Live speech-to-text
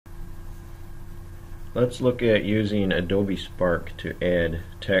Let's look at using Adobe Spark to add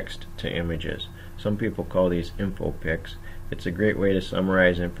text to images. Some people call these infopics. It's a great way to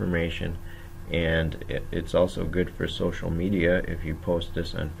summarize information, and it's also good for social media if you post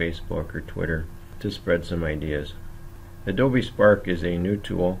this on Facebook or Twitter to spread some ideas. Adobe Spark is a new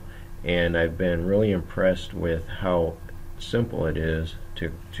tool, and I've been really impressed with how simple it is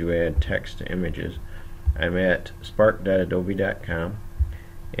to add text to images. I'm at spark.adobe.com,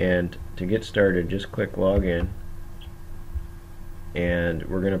 and to get started, just click login, and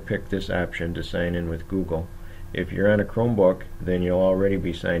we're going to pick this option to sign in with Google. If you're on a Chromebook, then you'll already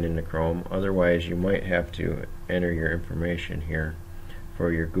be signed into Chrome. Otherwise, you might have to enter your information here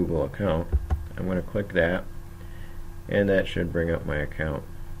for your Google account. I'm going to click that, and that should bring up my account.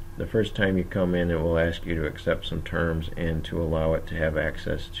 The first time you come in, it will ask you to accept some terms and to allow it to have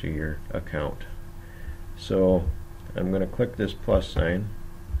access to your account. So I'm going to click this plus sign,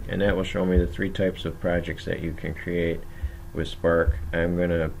 and that will show me the three types of projects that you can create with Spark. I'm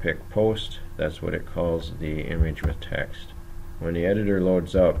going to pick post. That's what it calls the image with text. When the editor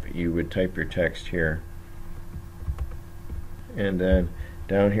loads up, you would type your text here, and then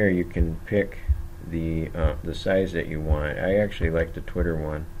down here you can pick the size that you want. I actually like the Twitter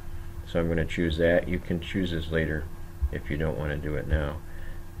one, so I'm going to choose that. You can choose this later if you don't want to do it now,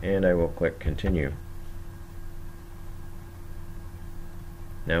 and I will click continue.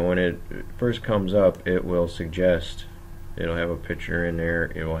 Now when it first comes up, it will suggest, it'll have a picture in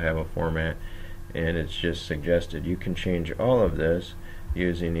there, it will have a format, and it's just suggested. You can change all of this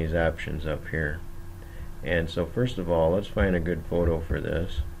using these options up here. And so first of all, let's find a good photo for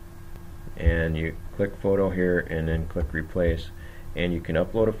this, and you click photo here and then click replace, and you can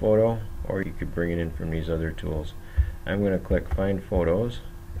upload a photo or you could bring it in from these other tools. I'm going to click find photos,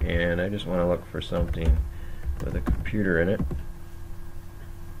 and I just want to look for something with a computer in it,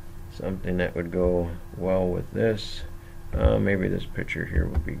 something that would go well with this. Maybe this picture here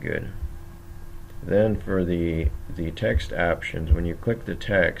would be good. Then for the text options, when you click the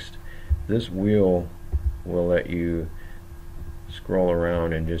text, this wheel will let you scroll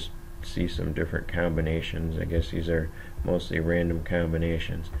around and just see some different combinations. I guess these are mostly random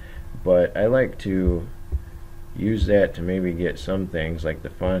combinations, but I like to use that to maybe get some things like the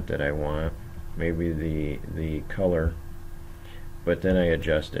font that I want, maybe the color, but then I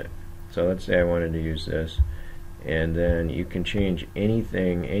adjust it. So let's say I wanted to use this, and then you can change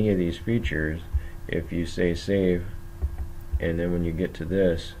anything, any of these features, if you say save, and then when you get to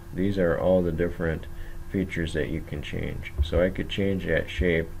this, these are all the different features that you can change. So I could change that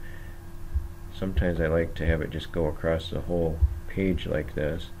shape. Sometimes I like to have it just go across the whole page like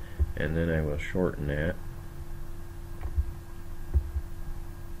this, and then I will shorten that.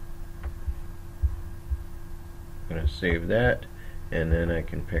 I'm going to save that, and then I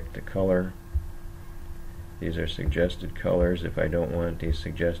can pick the color. These are suggested colors. If I don't want these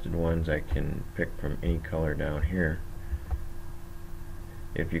suggested ones, I can pick from any color down here.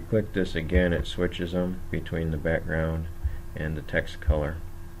 If you click this again, it switches them between the background and the text color.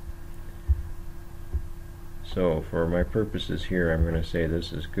 So for my purposes here, I'm going to say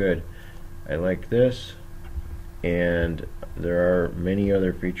this is good. I like this, and there are many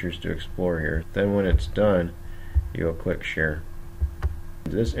other features to explore here. Then when it's done, you'll click share.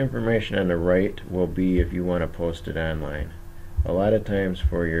 This information on the right will be if you want to post it online. A lot of times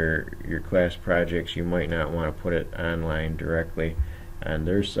for your class projects, you might not want to put it online directly on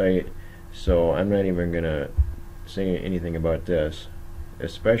their site, so I'm not even going to say anything about this.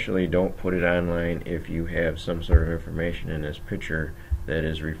 Especially don't put it online if you have some sort of information in this picture that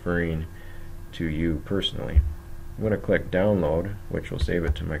is referring to you personally. I'm going to click download, which will save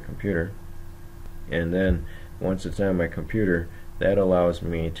it to my computer, and then once it's on my computer, that allows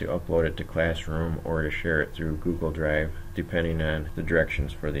me to upload it to Classroom or to share it through Google Drive, depending on the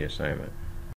directions for the assignment.